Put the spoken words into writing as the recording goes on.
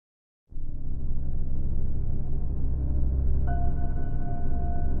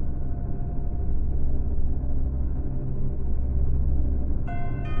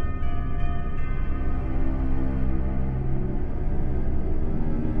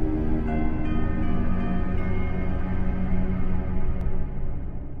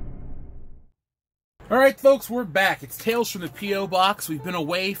Alright folks, we're back. It's Tales from the P.O. Box. We've been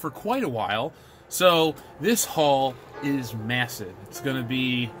away for quite a while, so this haul is massive. It's going to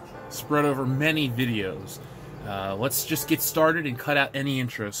be spread over many videos. Let's just get started and cut out any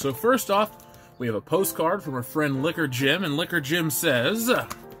intros. So first off, we have a postcard from our friend Liquor Jim, and Liquor Jim says,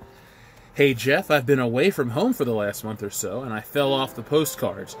 "Hey Jeff, I've been away from home for the last month or so, and I fell off the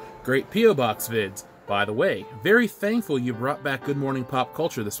postcards. Great P.O. Box vids. By the way, very thankful you brought back Good Morning Pop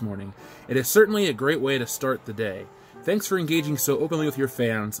Culture this morning. It is certainly a great way to start the day. Thanks for engaging so openly with your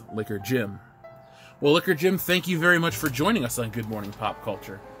fans, Liquor Jim." Well, Liquor Jim, thank you very much for joining us on Good Morning Pop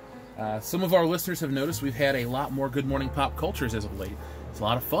Culture. Some of our listeners have noticed we've had a lot more Good Morning Pop Cultures as of late. It's a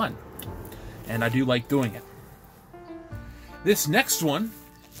lot of fun, and I do like doing it. This next one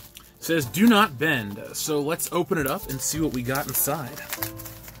says, "Do not bend." So let's open it up and see what we got inside.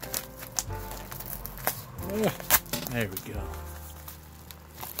 There we go.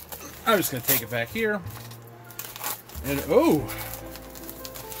 I'm just going to take it back here. And,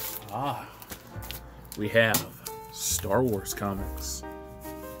 we have Star Wars comics.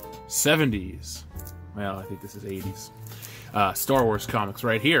 70s. Well, I think this is 80s. Star Wars comics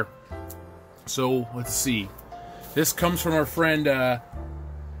right here. So, let's see. This comes from our friend,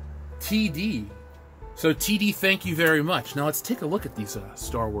 TD. So, TD, thank you very much. Now, let's take a look at these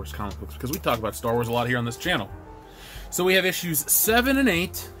Star Wars comic books, because we talk about Star Wars a lot here on this channel. So, we have issues 7 and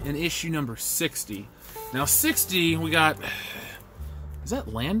 8, and issue number 60. Now, 60, we got... Is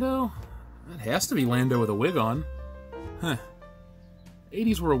that Lando? That has to be Lando with a wig on. Huh.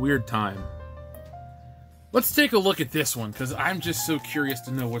 80s were a weird time. Let's take a look at this one, because I'm just so curious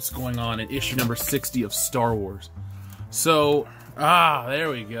to know what's going on in issue number 60 of Star Wars. So,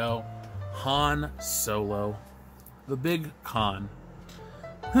 there we go. Han Solo. The Big Khan.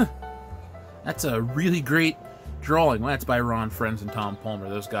 Huh. That's a really great drawing. Well, that's by Ron Frenz and Tom Palmer.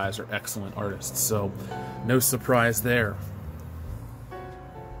 Those guys are excellent artists, so no surprise there.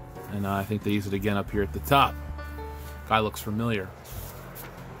 And I think they use it again up here at the top. Guy looks familiar.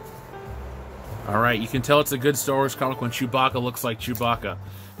 Alright, you can tell it's a good Star Wars comic when Chewbacca looks like Chewbacca.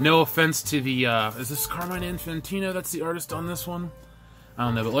 No offense to the, is this Carmine Infantino that's the artist on this one? I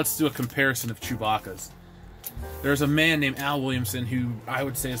don't know, but let's do a comparison of Chewbacca's. There's a man named Al Williamson who I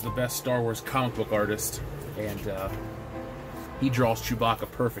would say is the best Star Wars comic book artist, and he draws Chewbacca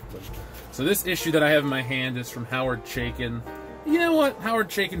perfectly. So this issue that I have in my hand is from Howard Chaykin. You know what? Howard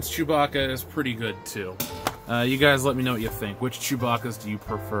Chaykin's Chewbacca is pretty good, too. You guys let me know what you think. Which Chewbaccas do you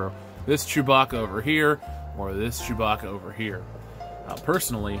prefer? This Chewbacca over here, or this Chewbacca over here?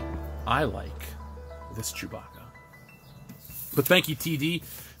 Personally, I like this Chewbacca. But thank you, TD.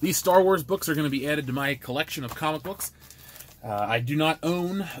 These Star Wars books are going to be added to my collection of comic books. I do not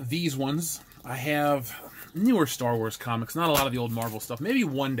own these ones. I have newer Star Wars comics, not a lot of the old Marvel stuff. Maybe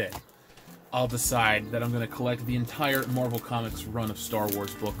one day I'll decide that I'm going to collect the entire Marvel Comics run of Star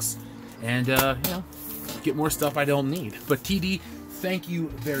Wars books. And, you know, get more stuff I don't need. But TD, thank you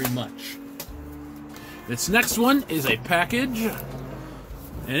very much. This next one is a package,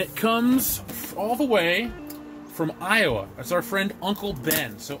 and it comes all the way from Iowa. It's our friend Uncle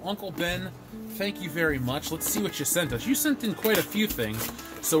Ben. So Uncle Ben, thank you very much. Let's see what you sent us. You sent in quite a few things,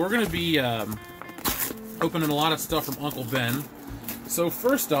 so we're going to be opening a lot of stuff from Uncle Ben. So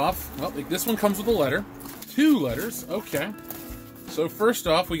first off, well, this one comes with a letter. 2 letters, okay. So first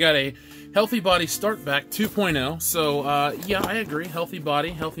off, we got a Healthy Body Start Back 2.0. So, yeah, I agree. Healthy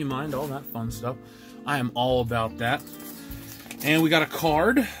body, healthy mind, all that fun stuff. I am all about that. And we got a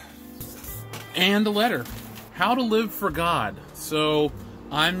card and a letter. How to Live for God. So,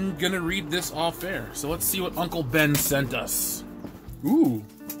 I'm going to read this off air. So, let's see what Uncle Ben sent us. Ooh.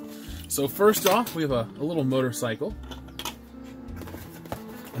 So, first off, we have a little motorcycle.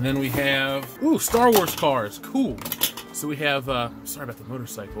 And then we have, Star Wars cars. Cool. So we have, sorry about the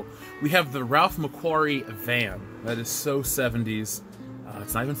motorcycle. We have the Ralph McQuarrie van. That is so 70s.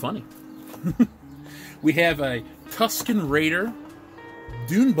 It's not even funny. We have a Tusken Raider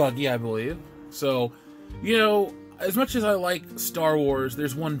dune buggy, I believe. So, you know, as much as I like Star Wars,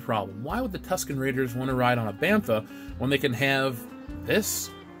 there's one problem. Why would the Tusken Raiders want to ride on a Bantha when they can have this?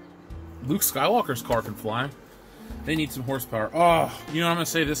 Luke Skywalker's car can fly. They need some horsepower. Oh, you know, I'm going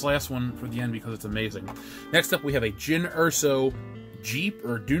to save this last one for the end because it's amazing. Next up, we have a Jyn Erso Jeep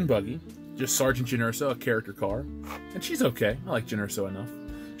or dune buggy. Just Sergeant Jyn Erso, a character car. And she's okay. I like Jyn Erso enough.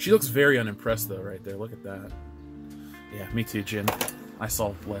 She looks very unimpressed, though, right there. Look at that. Yeah, me too, Jyn. I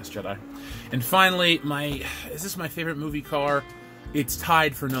saw Last Jedi. And finally, is this my favorite movie car? It's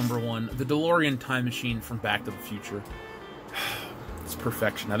tied for #1. The DeLorean Time Machine from Back to the Future. It's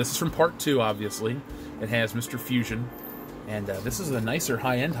perfection. Now, this is from part 2, obviously. It has Mr. Fusion. And this is a nicer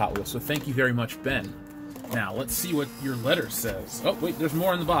high-end Hot Wheel, so thank you very much, Ben. Now, let's see what your letter says. Oh, wait, there's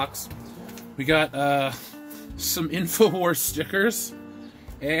more in the box. We got some InfoWars stickers,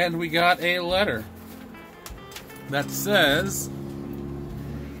 and we got a letter that says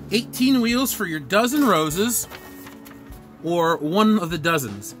 18 wheels for your dozen roses, or one of the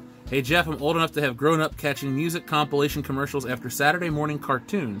dozens. Hey Jeff, I'm old enough to have grown up catching music compilation commercials after Saturday morning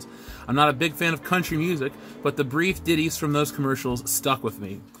cartoons. I'm not a big fan of country music, but the brief ditties from those commercials stuck with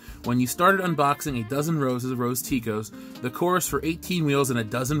me. When you started unboxing a dozen roses, Rose Ticos, the chorus for 18 wheels and a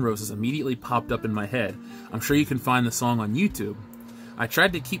dozen roses immediately popped up in my head. I'm sure you can find the song on YouTube. I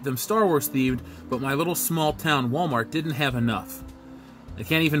tried to keep them Star Wars themed, but my little small town Walmart didn't have enough. I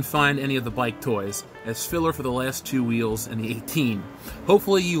can't even find any of the bike toys, as filler for the last 2 wheels and the 18.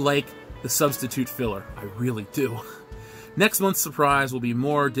 Hopefully you like the substitute filler. I really do. Next month's surprise will be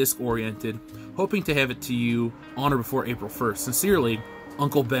more disc-oriented, hoping to have it to you on or before April 1st. Sincerely,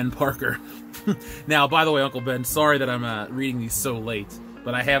 Uncle Ben Parker. Now, by the way, Uncle Ben, sorry that I'm reading these so late,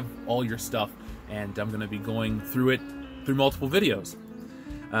 but I have all your stuff, and I'm going to be going through it through multiple videos.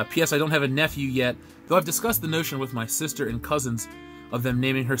 P.S. I don't have a nephew yet, though I've discussed the notion with my sister and cousins of them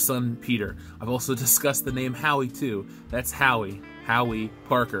naming her son Peter. I've also discussed the name Howie, too. That's Howie. Howie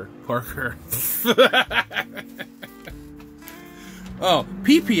Parker. Parker. Oh,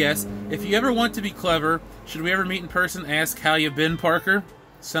 P.P.S. If you ever want to be clever, should we ever meet in person, ask how you been, Parker?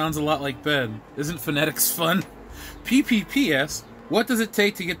 Sounds a lot like Ben. Isn't phonetics fun? P.P.P.S. What does it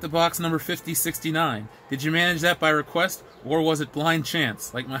take to get the box number 5069? Did you manage that by request, or was it blind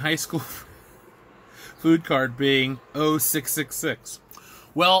chance, like my high school food card being 0666?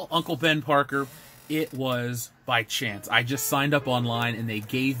 Well, Uncle Ben Parker, it was by chance. I just signed up online and they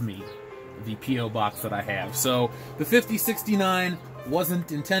gave me the P.O. box that I have. So the 5069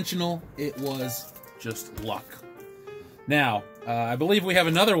 wasn't intentional, it was just luck. Now, I believe we have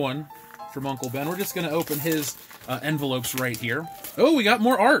another one from Uncle Ben. We're just going to open his envelopes right here. Oh, we got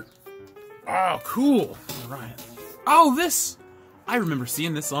more art. Oh, cool. All right. Oh, this! I remember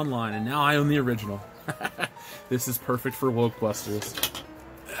seeing this online, and now I own the original. This is perfect for Woke Busters.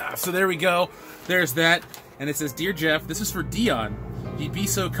 So there we go. There's that. And it says, Dear Jeff, this is for Dion. If you'd be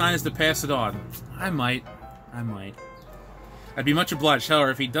so kind as to pass it on. I might. I'd be much obliged. However,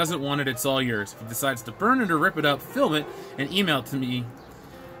 if he doesn't want it, it's all yours. If he decides to burn it or rip it up, film it and email it to me.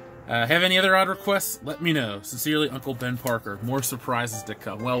 Have any other odd requests? Let me know. Sincerely, Uncle Ben Parker. More surprises to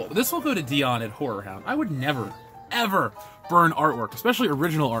come. Well, this will go to Dion at Horror Hound. I would never, ever burn artwork, especially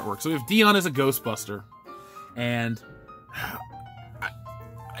original artwork. So if Dion is a Ghostbuster, and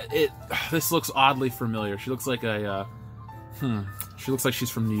this looks oddly familiar. She looks like a, she looks like she's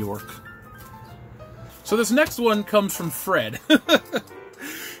from New York. So this next one comes from Fred.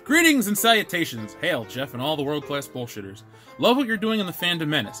 Greetings and salutations. Hail, Jeff, and all the world-class bullshitters. Love what you're doing in the Fandom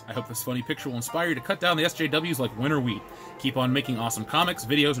Menace. I hope this funny picture will inspire you to cut down the SJWs like winter wheat. Keep on making awesome comics,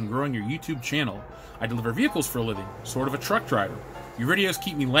 videos, and growing your YouTube channel. I deliver vehicles for a living, sort of a truck driver. Your videos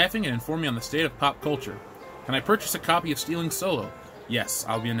keep me laughing and inform me on the state of pop culture. Can I purchase a copy of Stealing Solo? Yes,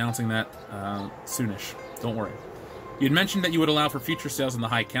 I'll be announcing that soonish. Don't worry. You'd mentioned that you would allow for future sales in the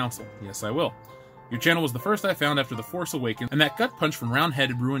High Council. Yes, I will. Your channel was the first I found after The Force Awakens, and that gut punch from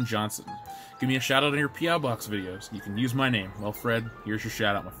round-headed Ruin Johnson. Give me a shout-out on your PO Box videos. You can use my name. Well, Fred, here's your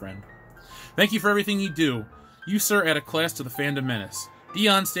shout-out, my friend. Thank you for everything you do. You, sir, add a class to the Fandom Menace.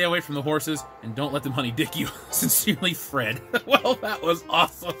 Dion, stay away from the horses, and don't let them honey dick you. Sincerely, Fred. Well, that was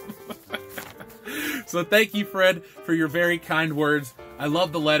awesome. So thank you, Fred, for your very kind words. I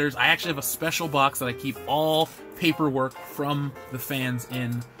love the letters. I actually have a special box that I keep all paperwork from the fans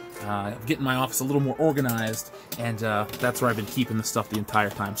in. Getting my office a little more organized, and that's where I've been keeping the stuff the entire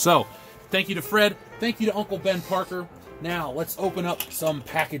time. So, thank you to Fred, thank you to Uncle Ben Parker. Now, let's open up some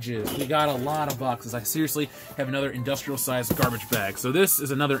packages. We got a lot of boxes. I seriously have another industrial-sized garbage bag. So this is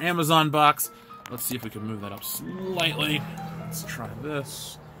another Amazon box. Let's see if we can move that up slightly. Let's try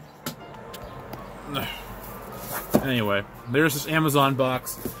this. Anyway, there's this Amazon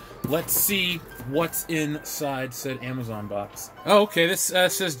box. Let's see what's inside said Amazon box. Oh, okay, this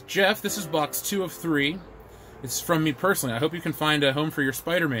says, Jeff, this is box 2 of 3. It's from me personally. I hope you can find a home for your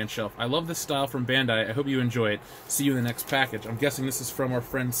Spider-Man shelf. I love this style from Bandai. I hope you enjoy it. See you in the next package. I'm guessing this is from our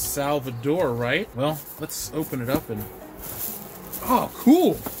friend Salvador, right? Well, let's open it up and... Oh,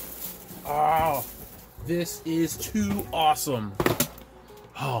 cool! Oh, this is too awesome.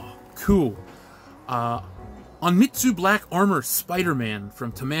 Oh, cool. On Mitsu Black Armor Spider-Man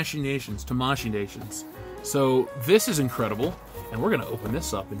from Tamashii Nations. So this is incredible, and we're going to open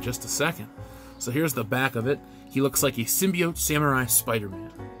this up in just a second. So here's the back of it. He looks like a symbiote samurai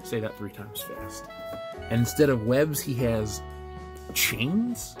Spider-Man. Say that 3 times fast. And instead of webs, he has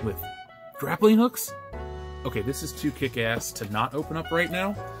chains with grappling hooks. Okay, this is too kick-ass to not open up right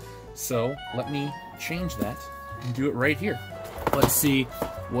now. So let me change that and do it right here. Let's see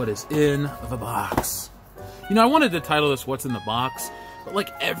what is in the box. You know, I wanted to title this What's in the Box, but like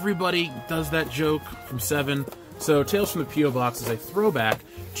everybody does that joke from 7. So Tales from the P.O. Box is a throwback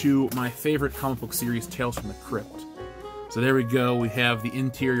to my favorite comic book series, Tales from the Crypt. So there we go. We have the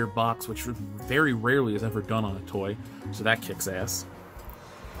interior box, which very rarely is ever done on a toy. So that kicks ass.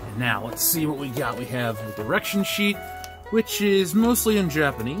 And now let's see what we got. We have a direction sheet, which is mostly in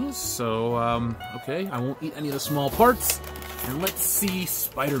Japanese. So, okay, I won't eat any of the small parts. And let's see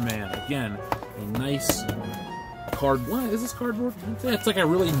Spider-Man. Again, a nice card. What is this cardboard? It's like a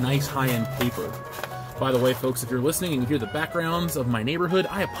really nice high-end paper. By the way, folks, if you're listening and you hear the backgrounds of my neighborhood,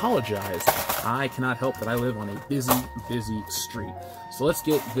 I apologize. I cannot help that I live on a busy, busy street. So let's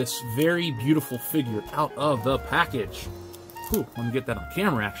get this very beautiful figure out of the package. Ooh, let me get that on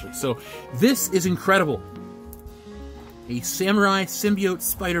camera, actually. So this is incredible. A samurai symbiote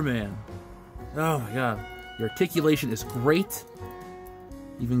Spider-Man. Oh my god. The articulation is great.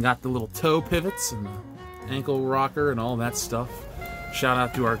 Even got the little toe pivots and the ankle rocker and all that stuff. Shout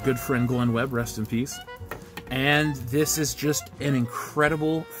out to our good friend Glenn Webb, rest in peace. And this is just an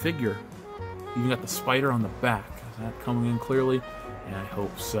incredible figure. Even got the spider on the back. Is that coming in clearly? And I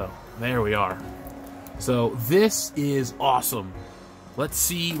hope so. There we are. So this is awesome. Let's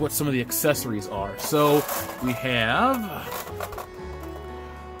see what some of the accessories are. So we have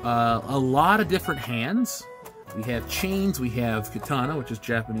a lot of different hands. We have chains. We have katana, which is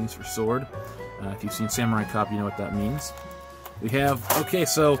Japanese for sword. If you've seen Samurai Cop, you know what that means. We have, okay,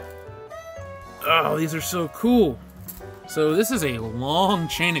 so, oh, these are so cool. So this is a long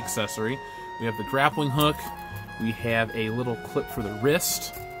chain accessory. We have the grappling hook. We have a little clip for the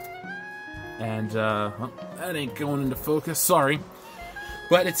wrist. And, well, that ain't going into focus, sorry.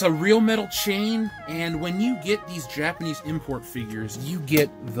 But it's a real metal chain, and when you get these Japanese import figures, you get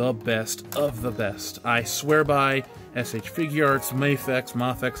the best of the best. I swear by SH Figuarts,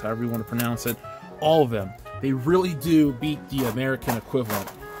 Mafex, however you want to pronounce it, all of them. They really do beat the American equivalent.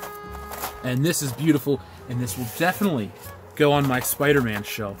 And this is beautiful, and this will definitely go on my Spider-Man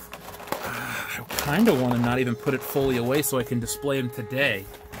shelf. I kind of want to not even put it fully away so I can display him today.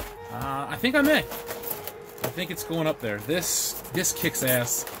 I think I may. I think it's going up there. This kicks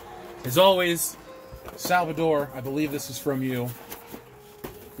ass. As always, Salvador, I believe this is from you,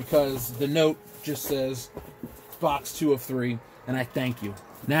 because the note just says box 2 of 3, and I thank you.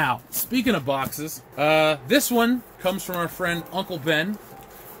 Now, speaking of boxes, this one comes from our friend Uncle Ben,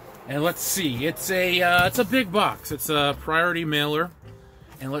 and let's see, it's a big box. It's a priority mailer,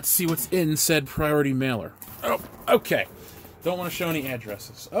 and let's see what's in said priority mailer. Oh, okay. Don't want to show any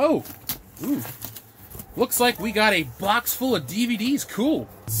addresses. Oh, ooh. Looks like we got a box full of DVDs. Cool.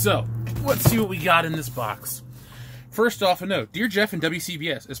 So, let's see what we got in this box. First off, a note. Dear Jeff and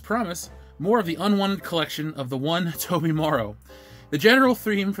WCBS, as promised, more of the unwanted collection of the one Toby Morrow. The general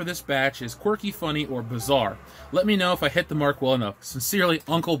theme for this batch is quirky, funny, or bizarre. Let me know if I hit the mark well enough. Sincerely,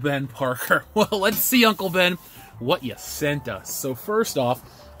 Uncle Ben Parker. Well, let's see, Uncle Ben, what you sent us. So first off,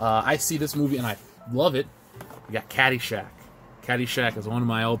 I see this movie and I love it. We got Caddyshack. Caddyshack is one of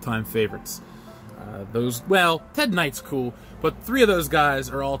my all-time favorites. Well, Ted Knight's cool, but 3 of those guys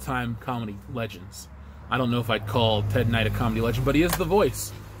are all-time comedy legends. I don't know if I'd call Ted Knight a comedy legend, but he is the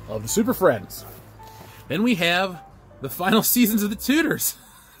voice of the Super Friends. Then we have the final seasons of The Tudors.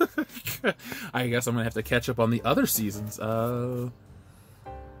 I guess I'm going to have to catch up on the other seasons.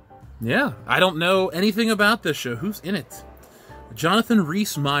 Yeah, I don't know anything about this show. Who's in it? Jonathan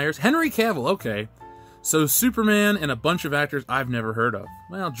Rhys-Meyers. Henry Cavill, okay. So Superman and a bunch of actors I've never heard of.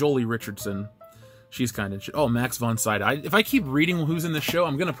 Well, Jolie Richardson. She's kind of... Oh, Max von Sydow. If I keep reading who's in the show,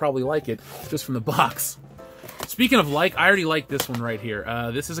 I'm going to probably like it just from the box. Speaking of I already like this one right here.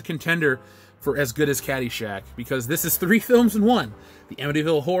 This is a contender for as good as Caddyshack, because this is 3 films in one. The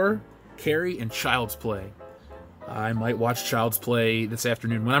Amityville Horror, Carrie, and Child's Play. I might watch Child's Play this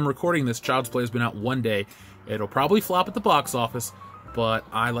afternoon. When I'm recording this, Child's Play has been out 1 day. It'll probably flop at the box office, but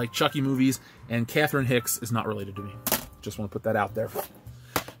I like Chucky movies, and Catherine Hicks is not related to me. Just want to put that out there.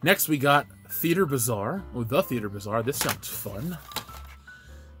 Next, we got Theater Bazaar. Oh, The Theater Bazaar. This sounds fun.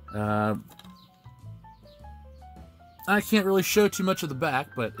 I can't really show too much of the back,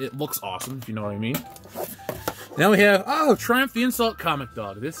 but it looks awesome, if you know what I mean. Now we have, oh, Triumph the Insult Comic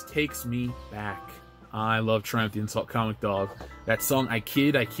Dog. This takes me back. I love Triumph the Insult Comic Dog. That song, I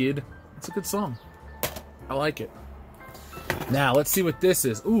Kid, I Kid, it's a good song. I like it. Now, let's see what this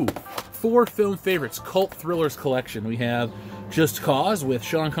is. Ooh, 4 film favorites, Cult Thrillers collection. We have Just Cause with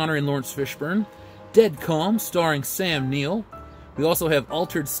Sean Connery and Lawrence Fishburne. Dead Calm, starring Sam Neill. We also have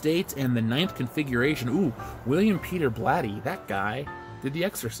Altered States and The Ninth Configuration. Ooh, William Peter Blatty, that guy, did The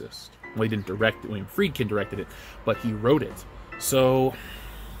Exorcist. Well, he didn't direct it. William Friedkin directed it, but he wrote it. So,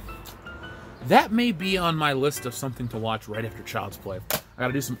 that may be on my list of something to watch right after Child's Play. I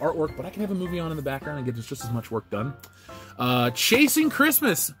gotta do some artwork, but I can have a movie on in the background and get just as much work done. Chasing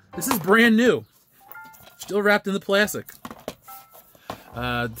Christmas. This is brand new. Still wrapped in the plastic.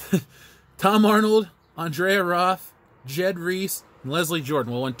 Tom Arnold, Andrea Roth, Jed Reese, and Leslie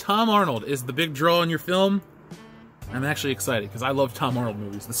Jordan. Well, when Tom Arnold is the big draw in your film, I'm actually excited, because I love Tom Arnold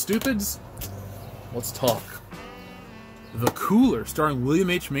movies. The Stupids? Let's talk. The Cooler, starring William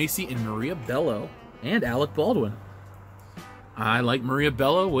H. Macy and Maria Bello, and Alec Baldwin. I like Maria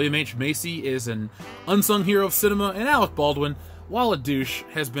Bello. William H. Macy is an unsung hero of cinema, and Alec Baldwin, while a douche,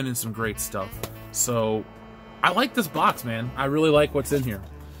 has been in some great stuff. So, I like this box, man. I really like what's in here.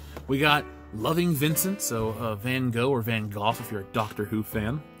 We got Loving Vincent, so Van Gogh or Van Gogh if you're a Doctor Who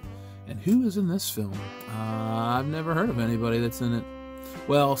fan. And who is in this film? I've never heard of anybody that's in it.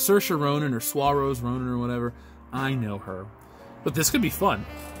 Well, Saoirse Ronan or Swaros Ronan or whatever, I know her. But this could be fun.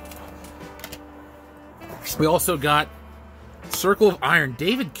 We also got Circle of Iron,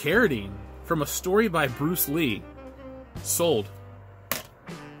 David Carradine, from a story by Bruce Lee. Sold.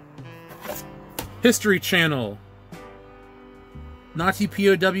 History Channel, Nazi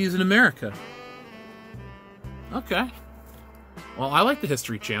POWs in America. Okay. Well, I like the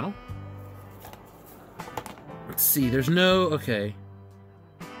History Channel. Let's see, there's no... Okay.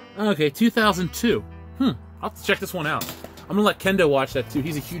 Okay, 2002. I'll have to check this one out. I'm gonna let Kendo watch that too.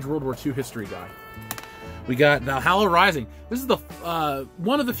 He's a huge World War II history guy. We got Valhalla Rising. This is the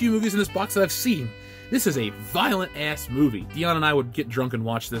one of the few movies in this box that I've seen. This is a violent-ass movie. Dion and I would get drunk and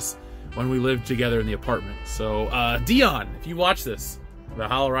watch this when we lived together in the apartment. So, Dion, if you watch this,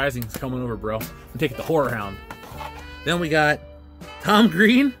 Valhalla Rising is coming over, bro. I'm taking the Horror Hound. Then we got Tom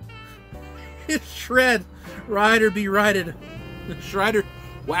Green. It's Shred. Ride or be rided. Shrider.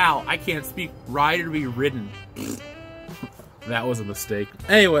 Wow, I can't speak. Ride or be ridden. That was a mistake.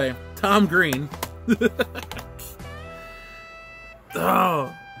 Anyway, Tom Green.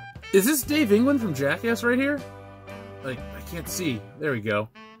 Oh, is this Dave England from Jackass right here? Like, I can't see. There we go.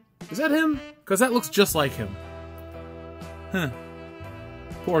 Is that him? Because that looks just like him. Huh.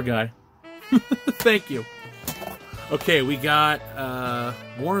 Poor guy. Thank you. Okay, we got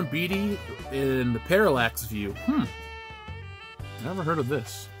Warren Beatty in The Parallax View. Never heard of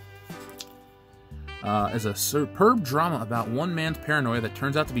this. Is a superb drama about one man's paranoia that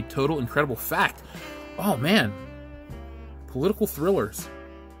turns out to be total incredible fact. Oh, man. Political thrillers.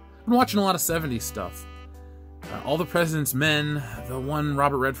 I've been watching a lot of 70s stuff. All the President's Men, the one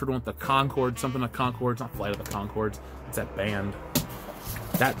Robert Redford went, the Concorde, something like Concorde. It's not Flight of the Conchords. It's that band.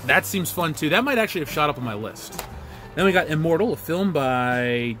 That seems fun, too. That might actually have shot up on my list. Then we got Immortal, a film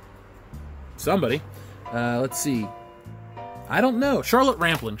by somebody. Let's see. I don't know. Charlotte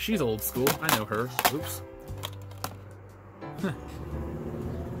Rampling. She's old school. I know her. Oops. Huh.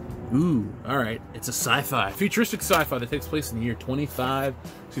 Ooh, alright. It's a sci-fi. Futuristic sci-fi that takes place in the year 2095.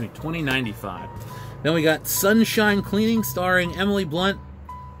 Then we got Sunshine Cleaning, starring Emily Blunt,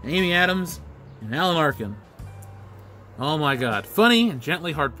 Amy Adams, and Alan Arkin. Oh my god. Funny and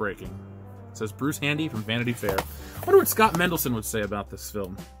gently heartbreaking. Says Bruce Handy from Vanity Fair. I wonder what Scott Mendelson would say about this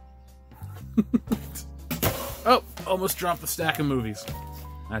film. Oh, almost dropped the stack of movies.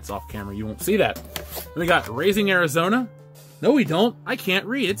 That's off camera. You won't see that. Then we got Raising Arizona. No, we don't. I can't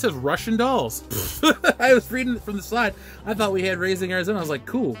read. It says Russian Dolls. I was reading it from the side. I thought we had Raising Arizona. I was like,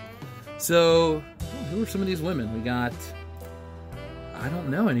 cool. So, who are some of these women? We got... I don't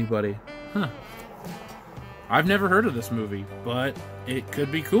know anybody. Huh. I've never heard of this movie, but it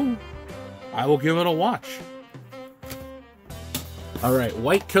could be cool. I will give it a watch. Alright,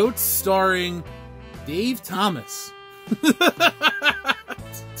 White Coats, starring Dave Thomas.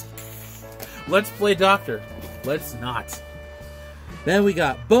 Let's play doctor. Let's not. Then we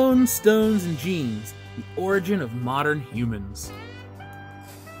got Bones, Stones, and Jeans, the origin of modern humans.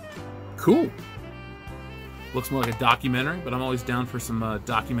 Cool. Looks more like a documentary, but I'm always down for some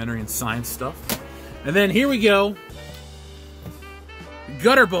documentary and science stuff. And then here we go.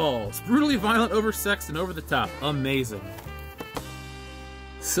 Gutterballs. Brutally violent, oversexed, and over the top. Amazing.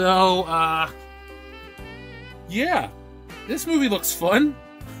 So, yeah. This movie looks fun.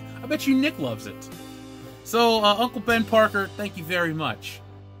 I bet you Nick loves it. So, Uncle Ben Parker, thank you very much.